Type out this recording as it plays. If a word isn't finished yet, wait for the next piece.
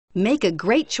Make a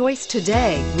great choice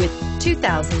today with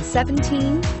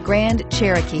 2017 Grand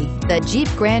Cherokee. The Jeep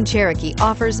Grand Cherokee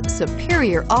offers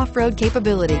superior off-road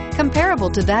capability comparable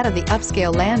to that of the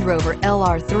upscale Land Rover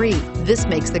LR3. This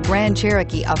makes the Grand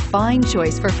Cherokee a fine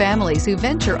choice for families who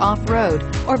venture off-road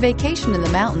or vacation in the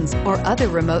mountains or other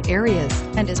remote areas,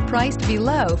 and is priced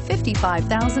below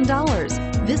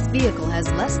 $55,000. This vehicle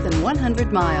has less than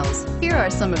 100 miles. Here are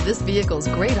some of this vehicle's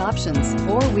great options: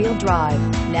 four-wheel drive,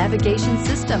 navigation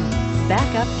system,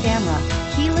 backup camera,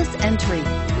 keyless entry,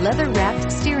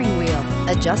 leather-wrapped steering wheel,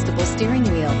 adjustable steering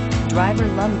wheel, driver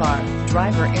lumbar,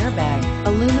 driver airbag,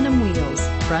 aluminum wheels,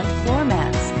 front floor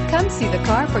mats. Come see the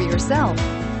car for yourself.